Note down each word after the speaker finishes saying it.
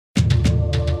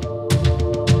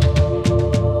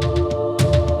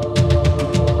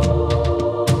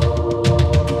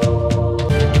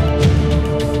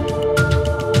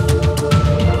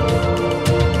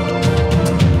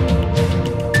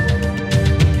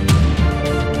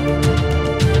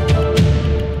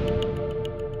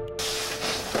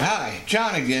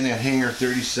John again at Hangar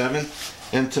 37,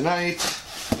 and tonight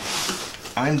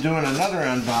I'm doing another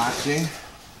unboxing.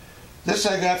 This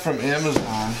I got from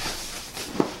Amazon,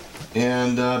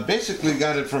 and basically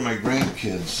got it for my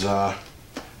grandkids.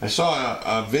 I saw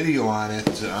a video on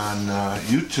it on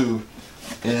YouTube,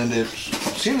 and it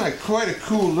seemed like quite a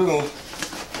cool little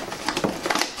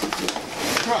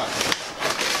truck.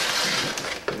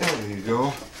 There you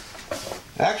go.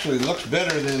 Actually looks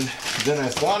better than I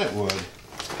thought it would.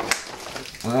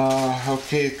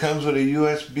 Okay, it comes with a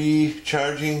USB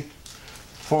charging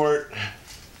port.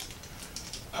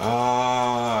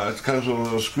 It comes with a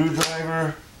little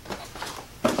screwdriver.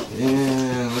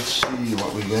 And let's see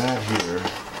what we got here.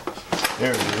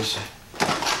 There it is.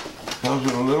 Comes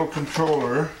with a little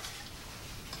controller.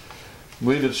 I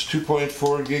believe it's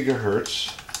 2.4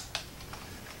 gigahertz.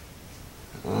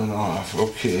 On and off.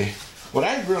 Okay. What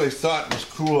I really thought was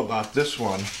cool about this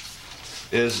one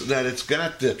is that it's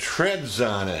got the treads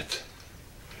on it.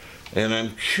 And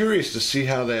I'm curious to see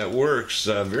how that works.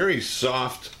 Very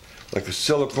soft, like a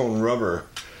silicone rubber.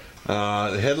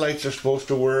 The headlights are supposed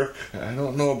to work. I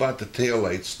don't know about the tail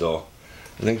lights though.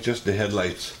 I think just the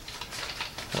headlights.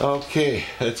 Okay,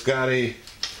 it's got a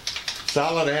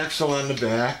solid axle on the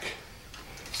back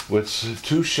with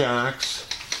 2 shocks,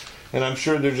 and I'm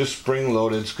sure they're just spring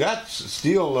loaded. It's got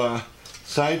steel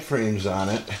side frames on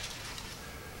it.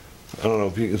 I don't know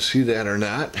if you can see that or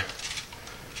not.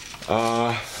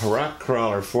 Rock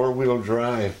crawler, 4-wheel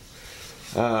drive.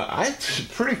 It's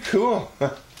pretty cool.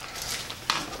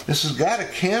 This has got a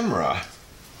camera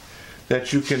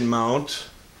that you can mount.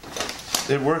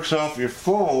 It works off your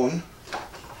phone.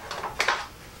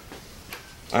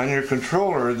 On your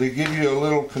controller, they give you a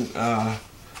little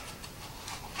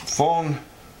phone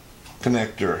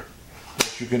connector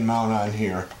that you can mount on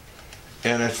here.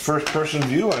 And it's first-person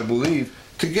view, I believe.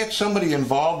 To get somebody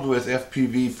involved with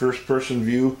FPV, first-person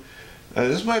view,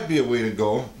 this might be a way to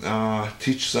go.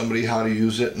 Teach somebody how to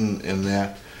use it and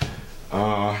that.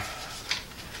 Now,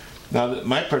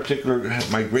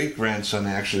 my great-grandson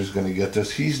actually is going to get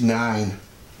this. He's 9.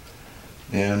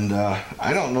 And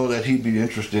I don't know that he'd be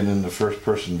interested in the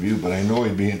first-person view, but I know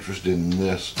he'd be interested in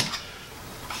this.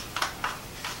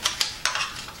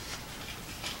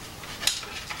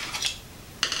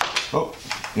 Oh,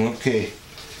 okay.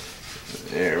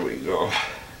 There we go.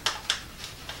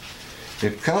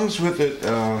 It comes with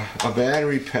a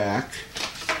battery pack,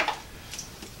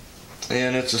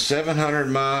 and it's a 700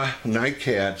 mAh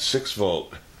NiCad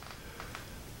 6-volt.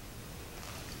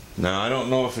 Now I don't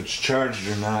know if it's charged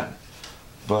or not,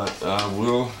 but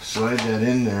we'll slide that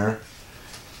in there,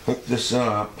 hook this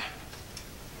up,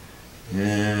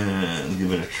 and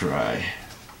give it a try.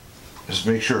 Just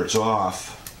make sure it's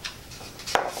off.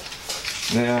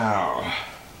 Now,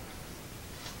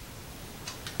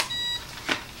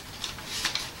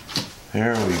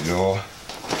 there we go.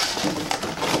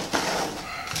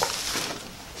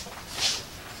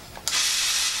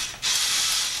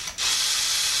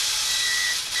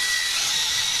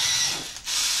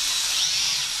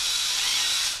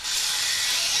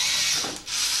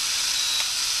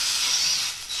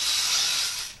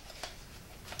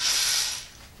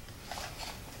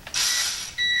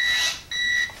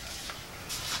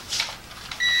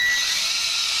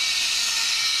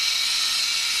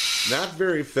 Not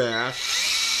very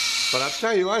fast, but I'll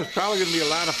tell you what, it's probably going to be a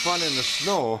lot of fun in the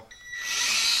snow.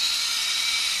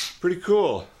 Pretty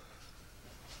cool.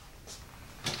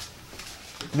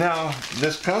 Now,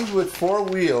 this comes with 4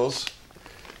 wheels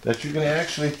that you can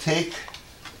actually take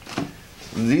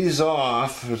these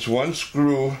off. It's 1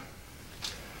 screw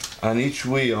on each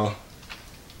wheel,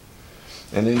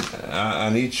 and then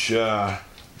on each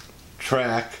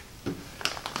track,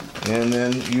 and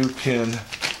then you can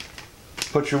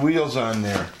put your wheels on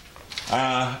there.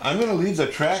 I'm going to leave the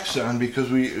tracks on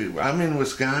because I'm in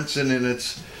Wisconsin and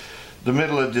it's the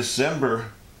middle of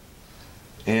December,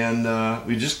 and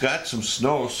we just got some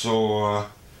snow, so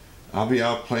I'll be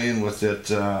out playing with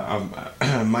it.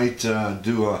 I might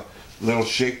do a little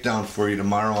shakedown for you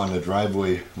tomorrow on the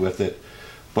driveway with it.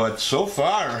 But so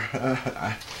far,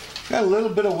 I got a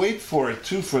little bit of weight for it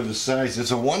too for the size.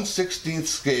 It's a 1/16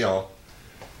 scale,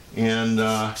 and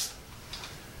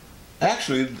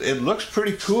actually, it looks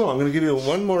pretty cool. I'm going to give you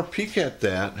one more peek at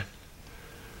that.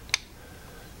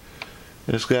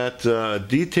 It's got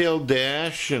detailed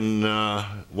dash and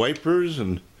wipers,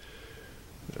 and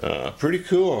pretty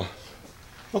cool.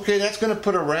 Okay, that's going to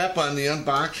put a wrap on the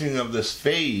unboxing of this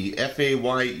Fayee,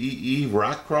 F-A-Y-E-E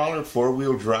rock crawler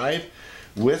 4-wheel drive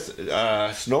with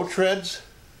snow treads.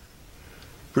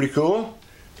 Pretty cool.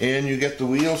 And you get the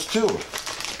wheels too.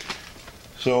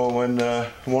 So when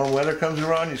warm weather comes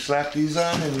around, you slap these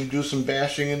on and you do some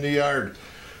bashing in the yard.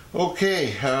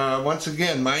 Okay, once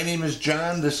again, my name is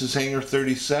John. This is Hanger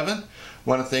 37.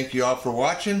 Want to thank you all for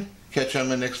watching. Catch you on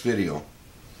my next video.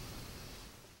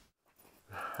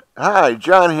 Hi,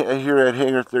 John here at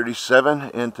Hanger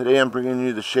 37, and today I'm bringing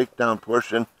you the shakedown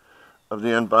portion of the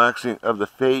unboxing of the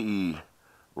Fayee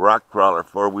rock crawler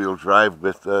 4-wheel drive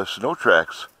with snow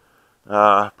tracks.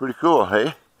 Pretty cool,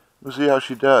 hey? We'll see how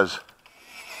she does.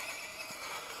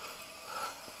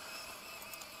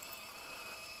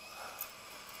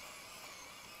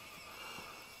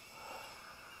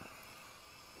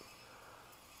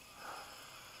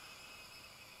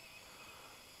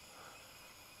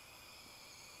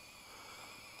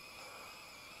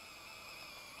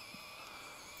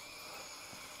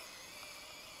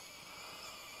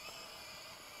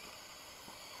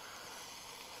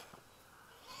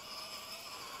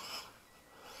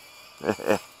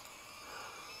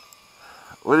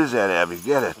 What is that, Abby?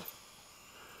 Get it.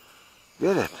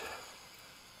 Get it.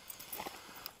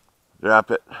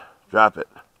 Drop it. Drop it.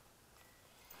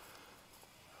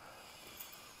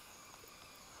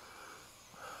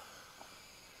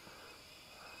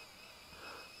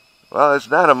 Well, it's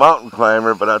not a mountain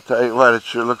climber, but I'll tell you what, it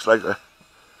sure looks like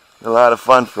a lot of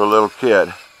fun for a little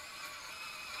kid.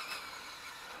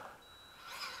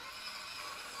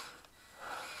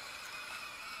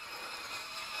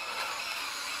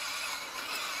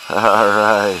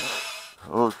 Alright,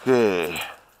 okay,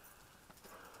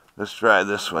 let's try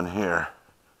this one here.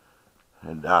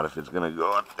 I doubt if it's going to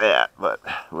go at that, but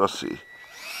we'll see.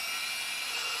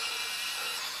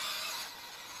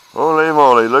 Holy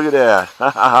moly, look at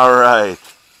that. Alright.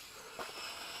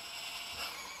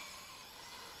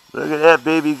 Look at that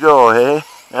baby go, hey?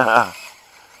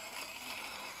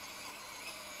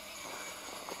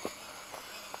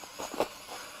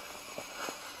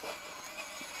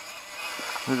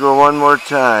 We'll go one more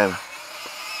time.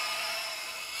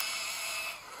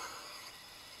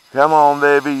 Come on,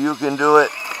 baby, you can do it.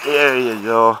 There you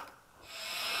go.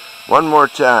 One more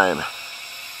time.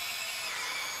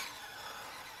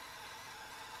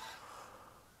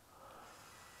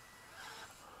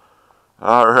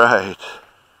 All right.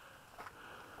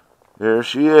 There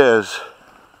she is.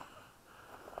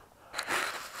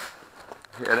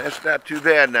 Yeah, that's not too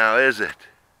bad now, is it?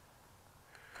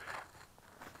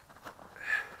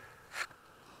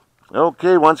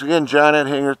 Okay, once again, John at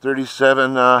Hanger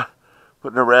 37,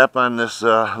 putting a wrap on this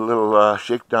little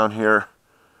shakedown here.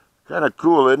 Kind of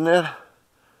cool, isn't it?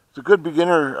 It's a good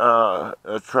beginner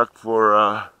truck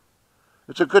for,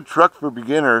 it's a good truck for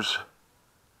beginners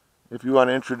if you want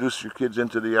to introduce your kids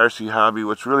into the RC hobby.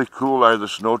 What's really cool are the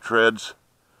snow tracks,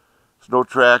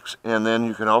 and then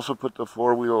you can also put the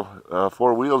four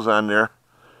wheels on there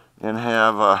and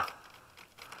have a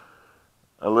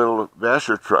little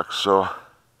basher truck. So,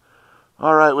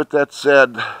 all right, with that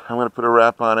said, I'm going to put a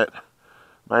wrap on it.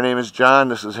 My name is John.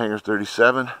 This is Hanger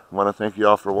 37. I want to thank you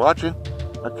all for watching.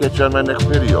 I'll catch you on my next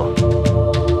video.